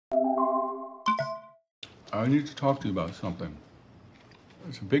I need to talk to you about something.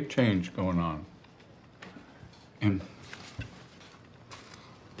 There's a big change going on. And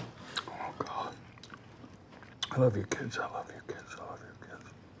oh God, I love you kids. I love you kids. I love you kids.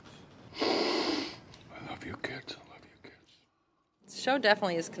 I love you kids. I love you kids. The show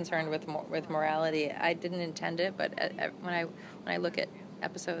definitely is concerned with morality. I didn't intend it, but when I look at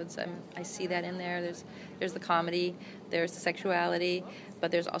episodes, I see that in there. There's the comedy, there's the sexuality,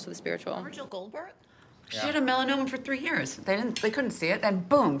 but there's also the spiritual. Jill Goldberg? She had a melanoma for 3 years. They couldn't see it, and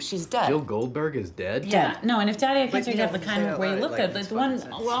boom, she's dead. Jill Goldberg is dead? Yeah, no, and if Daddy had cancer, you'd have the kind where you looked at the one,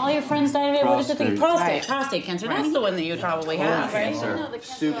 well, all your friends died of it. What is the thing? Prostate cancer. That's the one that you'd probably have, right?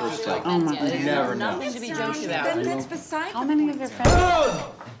 Super sick. Oh my God. You never know. Nothing to be joked about. Then that's beside How many of your friends?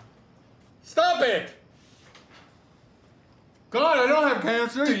 Oh! Stop it! God, I don't have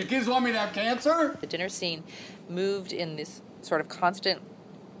cancer. You kids want me to have cancer? The dinner scene moved in this sort of constant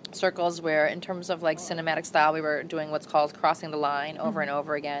circles where, in terms of like cinematic style, we were doing what's called crossing the line over and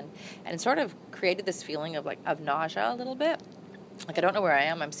over again, and it sort of created this feeling of nausea a little bit. Like, I don't know where I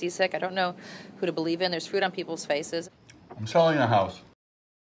am. I'm seasick. I don't know who to believe in. There's food on people's faces. I'm selling a house.